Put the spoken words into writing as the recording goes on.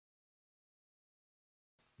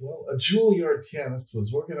Well, a Juilliard pianist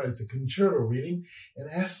was organizing a concerto reading and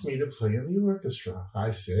asked me to play in the orchestra. I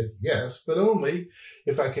said yes, but only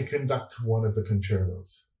if I could conduct one of the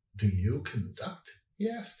concertos. Do you conduct? He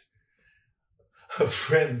asked. A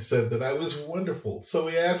friend said that I was wonderful, so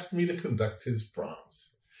he asked me to conduct his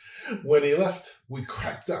Brahms. When he left, we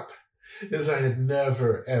cracked up, as I had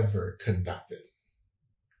never, ever conducted.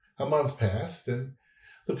 A month passed, and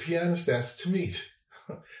the pianist asked to meet.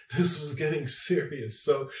 This was getting serious,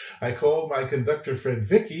 so I called my conductor friend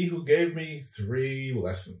Vicky, who gave me 3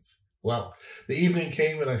 lessons. Well, the evening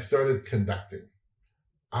came and I started conducting.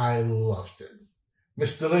 I loved it.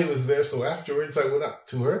 Miss DeLay was there, so afterwards I went up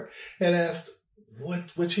to her and asked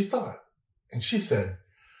what she thought. And she said,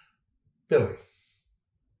 "Billy,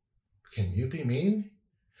 can you be mean?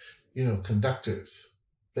 You know, conductors,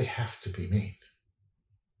 they have to be mean."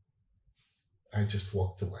 I just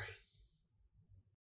walked away.